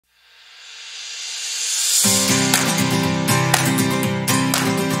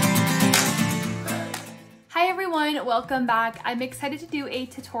everyone, welcome back. I'm excited to do a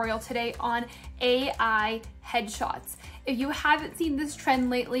tutorial today on AI headshots. If you haven't seen this trend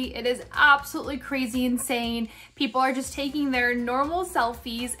lately, it is absolutely crazy insane. People are just taking their normal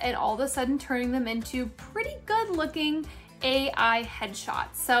selfies and all of a sudden turning them into pretty good looking AI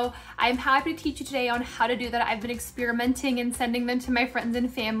headshots. So I'm happy to teach you today on how to do that. I've been experimenting and sending them to my friends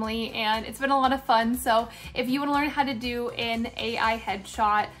and family, and it's been a lot of fun. So if you want to learn how to do an AI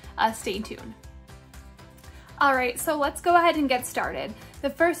headshot, stay tuned. All right, so let's go ahead and get started. The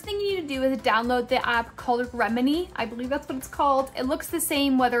first thing you need to do is download the app called Remini. I believe that's what it's called. It looks the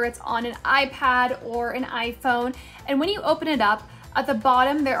same whether it's on an iPad or an iPhone. And when you open it up, at the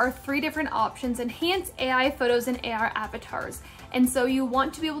bottom, there are 3 different options: enhance AI photos and AI avatars. And so you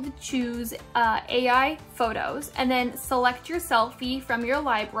want to be able to choose AI photos and then select your selfie from your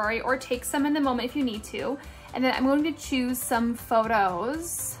library or take some in the moment if you need to. And then I'm going to choose some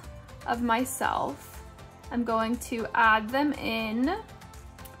photos of myself. I'm going to add them in.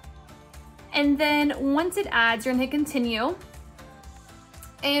 And then once it adds, you're gonna hit continue.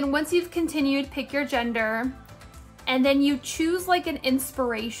 And once you've continued, pick your gender. And then you choose like an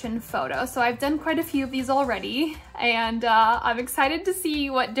inspiration photo. So I've done quite a few of these already, and I'm excited to see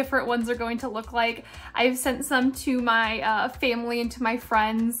what different ones are going to look like. I've sent some to my family and to my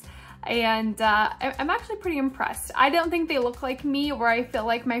friends, and I'm actually pretty impressed. I don't think they look like me, where I feel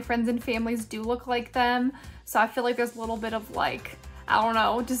like my friends and families do look like them. So I feel like there's a little bit of like, I don't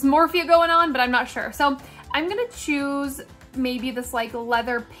know, dysmorphia going on, but I'm not sure. So I'm gonna choose maybe this like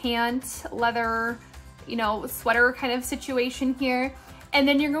leather pant, leather, you know, sweater kind of situation here. And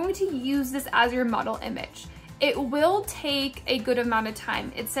then you're going to use this as your model image. It will take a good amount of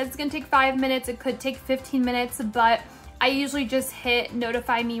time. It says it's gonna take 5 minutes, it could take 15 minutes, but I usually just hit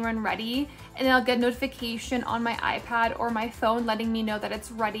notify me when ready, and then I'll get a notification on my iPad or my phone letting me know that it's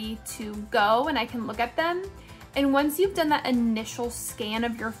ready to go and I can look at them. And once you've done that initial scan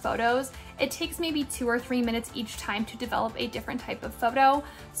of your photos, it takes maybe 2 or 3 minutes each time to develop a different type of photo.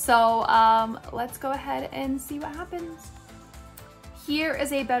 So let's go ahead and see what happens. Here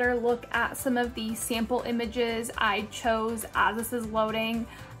is a better look at some of the sample images I chose as this is loading.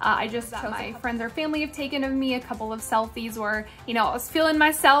 I just chose my friends or family have taken of me, a couple of selfies where, you know, I was feeling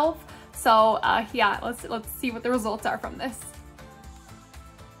myself. So yeah, let's see what the results are from this.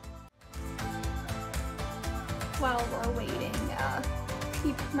 While we're waiting,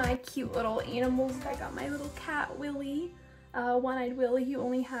 peep my cute little animals. I got my little cat, Willie, one-eyed Willie, who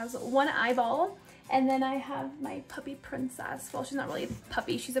only has one eyeball. And then I have my puppy Princess. Well, she's not really a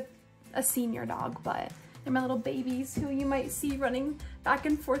puppy, she's a senior dog, but they're my little babies who you might see running back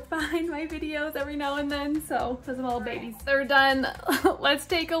and forth behind my videos every now and then. So those are my little babies. They're done. Let's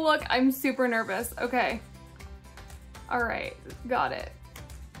take a look. I'm super nervous. Okay. All right, got it.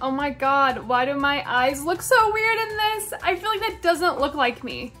 Oh my God, why do my eyes look so weird in this? I feel like that doesn't look like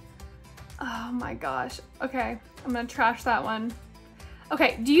me. Oh my gosh. Okay, I'm gonna trash that one.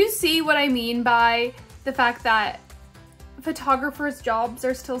 Okay, do you see what I mean by the fact that photographers' jobs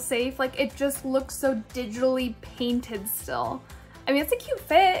are still safe? Like, it just looks so digitally painted still. I mean, it's a cute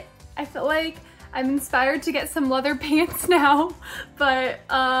fit. I feel like I'm inspired to get some leather pants now, but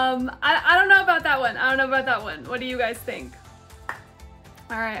I don't know about that one. I don't know about that one. What do you guys think?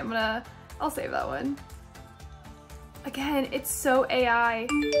 All right, I'll save that one. Again, it's so AI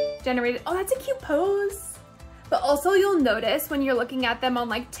generated. Oh, that's a cute pose. But also you'll notice when you're looking at them on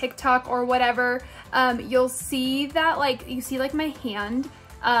like TikTok or whatever, you'll see that like, you see like my hand,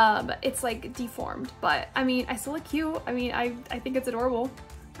 it's like deformed, but I mean, I still look cute. I mean, I think it's adorable.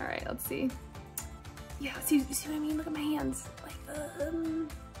 All right, let's see. Yeah, see what I mean? Look at my hands. Like,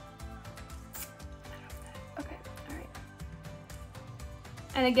 okay, all right.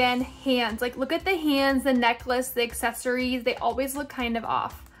 And again, hands, like look at the hands, the necklace, the accessories, they always look kind of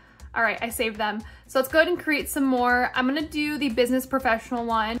off. All right, I saved them. So let's go ahead and create some more. I'm gonna do the business professional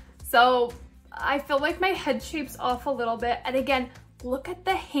one. So I feel like my head shape's off a little bit. And again, look at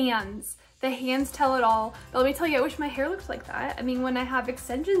the hands. The hands tell it all. But let me tell you, I wish my hair looked like that. I mean, when I have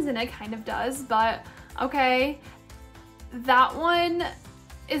extensions in it kind of does, but okay. That one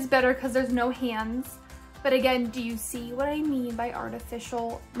is better because there's no hands. But again, do you see what I mean by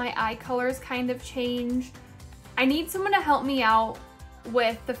artificial? My eye colors kind of changed. I need someone to help me out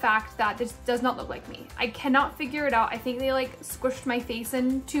with the fact that this does not look like me. I cannot figure it out. I think they like squished my face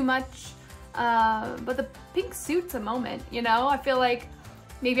in too much. But the pink suit's a moment, you know? I feel like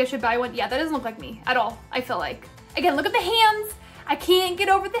maybe I should buy one. Yeah, that doesn't look like me at all, I feel like. Again, look at the hands. I can't get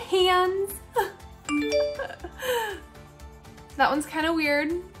over the hands. That one's kind of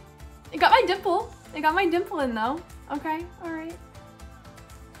weird. It got my dimple. It got my dimple in though. Okay, all right.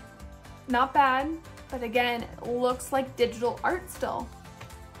 Not bad. But again, it looks like digital art still.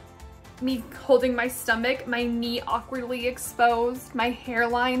 Me holding my stomach, my knee awkwardly exposed, my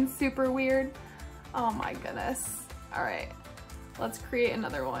hairline super weird. Oh my goodness. All right, let's create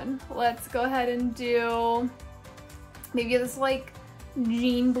another one. Let's go ahead and do maybe this like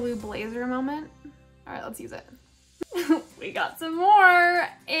jean blue blazer moment. All right, let's use it. We got some more,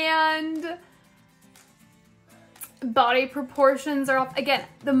 and body proportions are off. Again,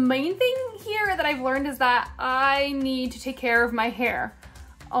 the main thing here that I've learned is that I need to take care of my hair.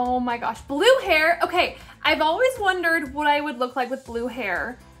 Oh my gosh, blue hair. Okay, I've always wondered what I would look like with blue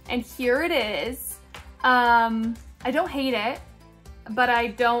hair, and here it is. I don't hate it, but I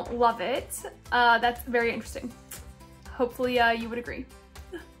don't love it. That's very interesting. Hopefully you would agree.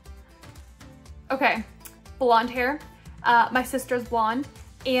 Okay, blonde hair. My sister's blonde,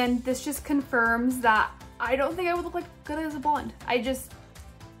 and this just confirms that I don't think I would look like good as a blonde. I just,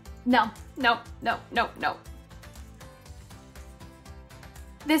 no.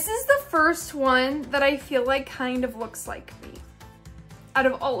 This is the first one that I feel like kind of looks like me out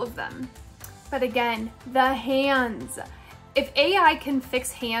of all of them. But again, the hands. If AI can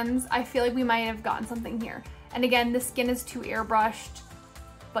fix hands, I feel like we might have gotten something here. And again, the skin is too airbrushed,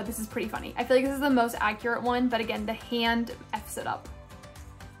 but this is pretty funny. I feel like this is the most accurate one, but again, the hand F's it up.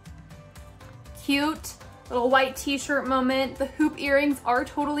 Cute little white t-shirt moment. The hoop earrings are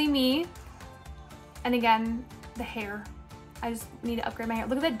totally me. And again, the hair. I just need to upgrade my hair.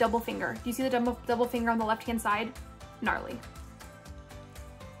 Look at that double finger. Do you see the double finger on the left-hand side? Gnarly.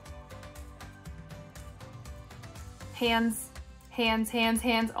 Hands, hands, hands,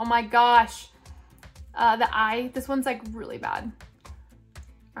 hands. Oh my gosh. The eye, this one's like really bad.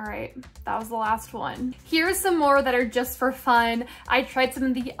 All right, that was the last one. Here's some more that are just for fun. I tried some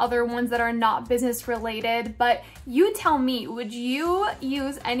of the other ones that are not business related, but you tell me, would you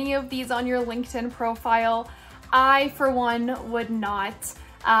use any of these on your LinkedIn profile? I, for one, would not.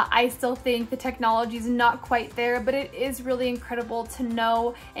 I still think the technology is not quite there, but it is really incredible to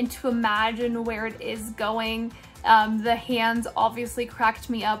know and to imagine where it is going. The hands obviously cracked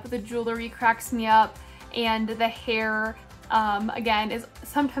me up, the jewelry cracks me up, and the hair, again, is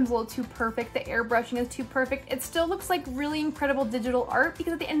sometimes a little too perfect. The airbrushing is too perfect. It still looks like really incredible digital art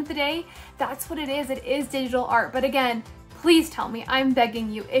because at the end of the day, that's what it is digital art. But again, please tell me, I'm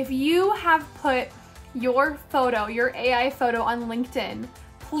begging you, if you have put your photo, your AI photo on LinkedIn,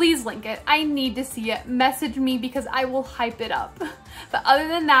 please link it. I need to see it. Message me because I will hype it up. But other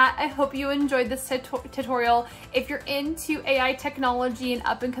than that, I hope you enjoyed this tutorial. If you're into AI technology and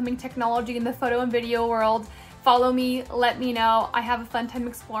up and coming technology in the photo and video world, follow me, let me know. I have a fun time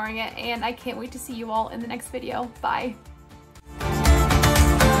exploring it, and I can't wait to see you all in the next video. Bye.